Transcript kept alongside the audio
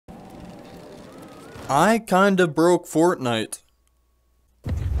I kinda broke Fortnite.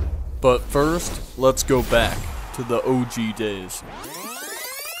 But first, let's go back to the OG days.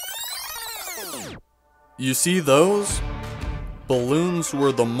 You see those? Balloons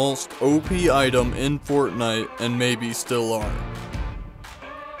were the most OP item in Fortnite and maybe still are.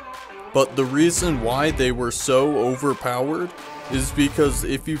 But the reason why they were so overpowered is because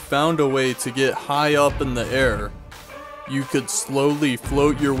if you found a way to get high up in the air, you could slowly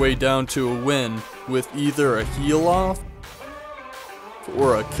float your way down to a win with either a heal off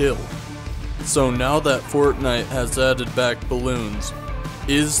or a kill. So now that Fortnite has added back balloons,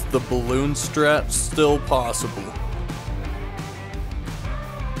 is the balloon strat still possible?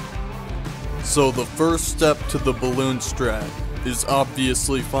 So the first step to the balloon strat is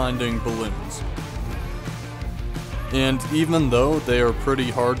obviously finding balloons. And even though they are pretty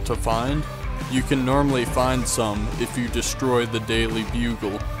hard to find, you can normally find some if you destroy the daily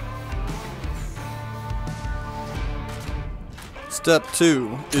bugle. Step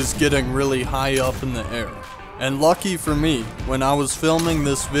 2 is getting really high up in the air. And lucky for me, when I was filming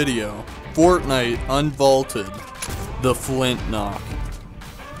this video, Fortnite unvaulted the flint knock.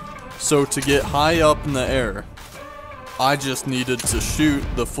 So to get high up in the air, I just needed to shoot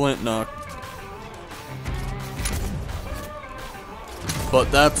the flint knock. But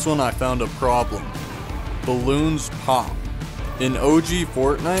that's when I found a problem. Balloons pop. In OG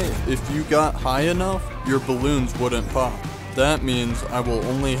Fortnite, if you got high enough, your balloons wouldn't pop. That means I will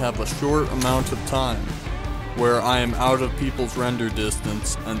only have a short amount of time where I am out of people's render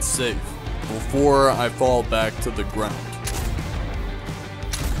distance and safe before I fall back to the ground.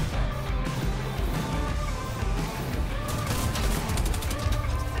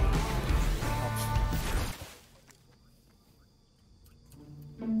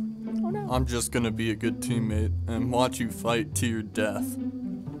 I'm just gonna be a good teammate and watch you fight to your death.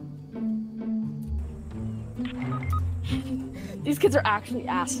 These kids are actually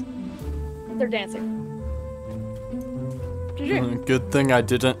ass. They're dancing. GG. Good thing I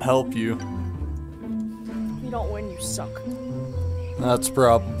didn't help you. You don't win, you suck. That's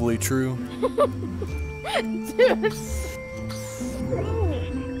probably true. Dude.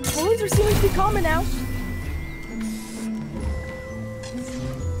 Balloons are seeming to be common now.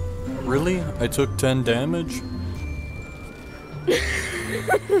 Really? I took 10 damage? That's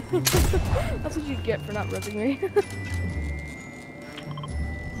what you get for not ripping me.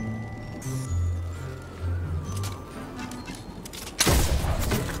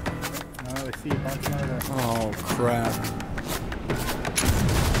 Oh crap.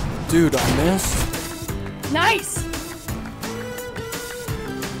 Dude, I missed. Nice!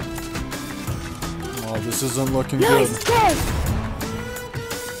 Oh, this isn't looking nice, good. Nice!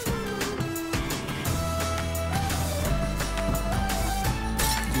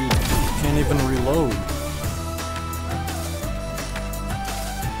 Can't even reload.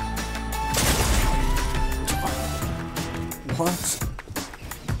 What?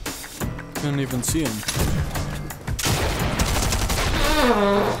 Couldn't even see him.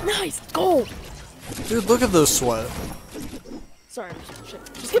 Nice, gold! Dude, look at this sweat. Sorry, shit.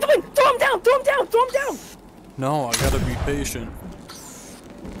 Just get the win! Throw him down! Throw him down! Throw him down! No, I gotta be patient.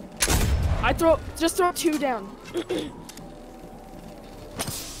 Just throw 2 down.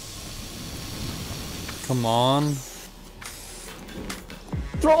 Come on.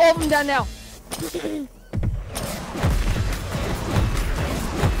 Throw all of them down now.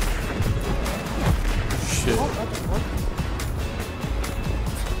 Shit.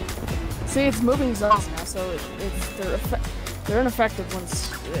 See, it's moving zones now, so they're ineffective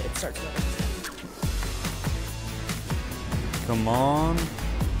once it starts moving. Come on.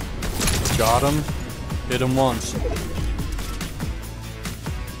 Got him. Hit him once.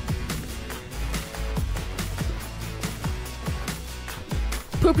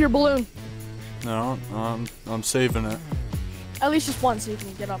 Poop your balloon. No, I'm saving it. At least just one, so you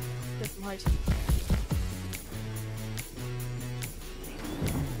can get up, get some height.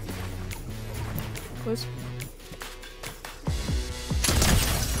 Close.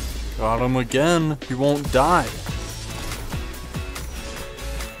 Got him again. He won't die.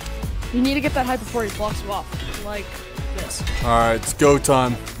 You need to get that height before he blocks you off, like this. Alright, it's go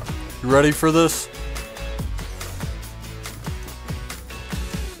time. You ready for this?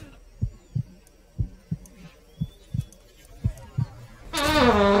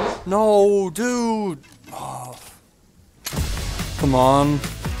 No, dude. Oh. Come on.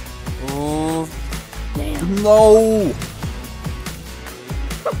 Oh. Damn. No.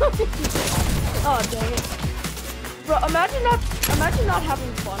 Oh, dang it. Bro, imagine not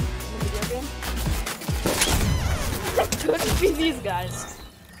having fun in a video game. It could be these guys.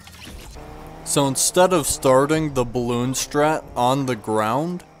 So instead of starting the balloon strat on the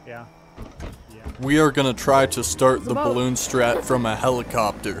ground, Yeah. we are gonna try to start the balloon strat from a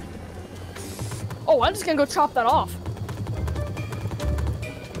helicopter. Oh, I'm just gonna go chop that off.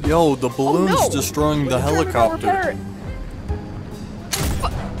 Yo, the balloon's destroying the helicopter. Repair it.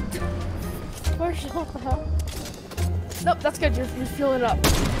 Where's the hell? Nope, that's good. You're fueling up.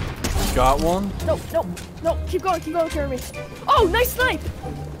 Got one? Nope. Keep going, Jeremy. Oh, nice snipe!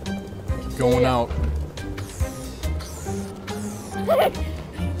 Going out.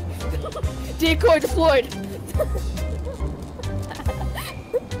 Decoy deployed.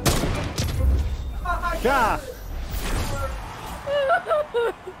 Yeah.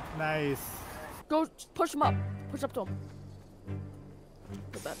 Nice. Go push him up. Push up to him.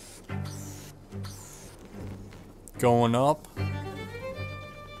 Get that. Going up.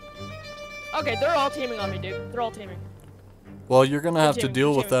 Okay, they're all teaming on me, dude. They're all teaming. Well, you're gonna have to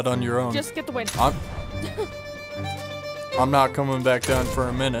deal with that on your own. Just get the win. I'm not coming back down for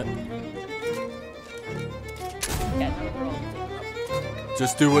a minute. Yeah, no, they're all teaming up.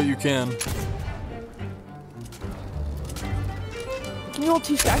 Just do what you can. Can you hold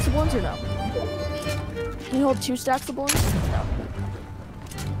 2 stacks of balloons or no? Can you hold 2 stacks of balloons? No.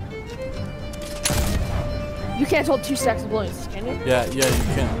 You can't hold 2 stacks of balloons, can you? Yeah, you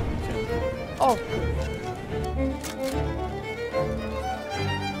can. Oh.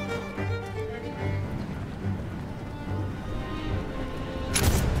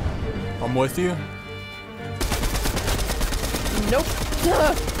 I'm with you. Nope.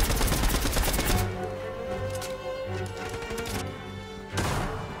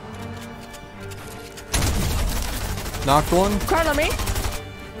 Knocked one. Crown on me.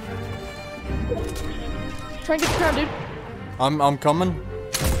 Try and get the crown, dude. I'm coming.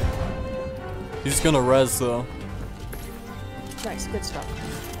 He's gonna res though. Nice, good stuff.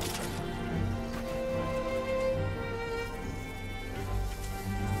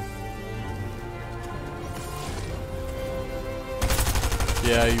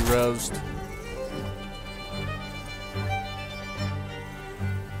 Yeah, he resed.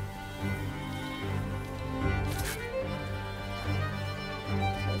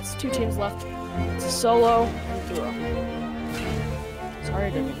 It's 2 teams left. It's a solo and a duo. Sorry, I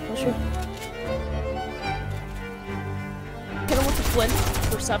didn't push you. Hit him with the flint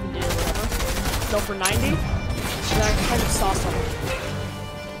for 70 or whatever. No, for 90. And I kind of saw something.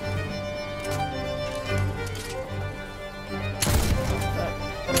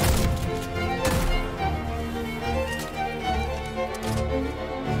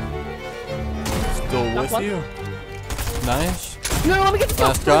 Still with you. Nice. No, let me get the kill.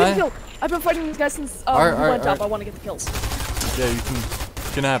 Last Let me guy? get the kill. I've been fighting these guys since we went up. I want to get the kills. Yeah, you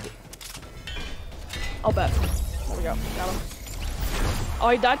can have it. I'll bet. There we go. Got him. Oh,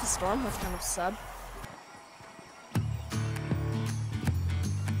 he died to storm. That's kind of sad.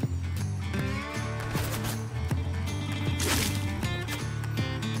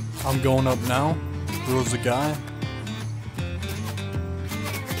 I'm going up now. There was a guy.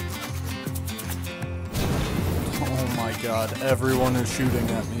 Oh my god, everyone is shooting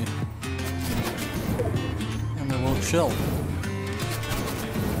at me. And they won't chill.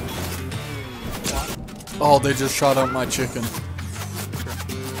 Oh, they just shot out my chicken.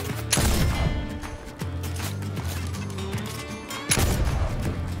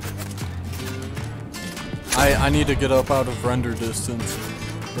 I need to get up out of render distance,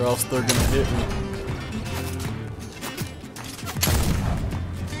 or else they're gonna hit me.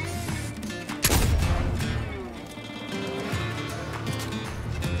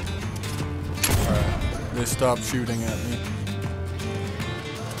 Alright, they stopped shooting at me.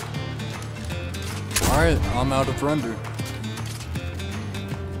 Alright, I'm out of render.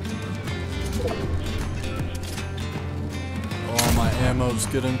 Oh, my ammo's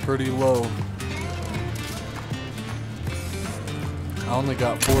getting pretty low. I only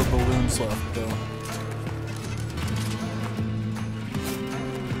got 4 balloons left though.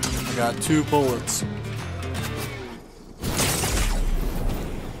 I got 2 bullets.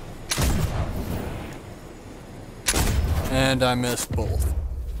 And I missed both.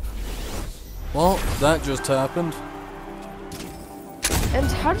 Well, that just happened. And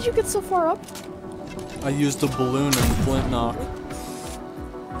how did you get so far up? I used a balloon and flint knock.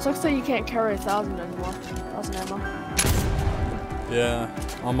 Sucks that you can't carry 1,000 anymore. 1,000 ammo. Yeah,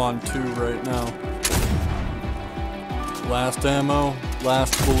 I'm on 2 right now. Last ammo,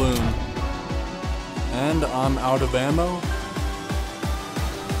 last balloon. And I'm out of ammo.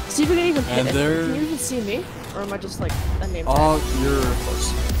 See if you can even hit And it. there- Can you even see me? Or am I just like a name tag? Oh, you're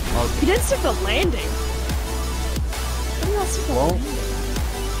close. You Okay. didn't stick the landing. How do you not stick the Well, landing?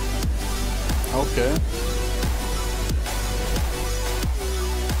 Okay.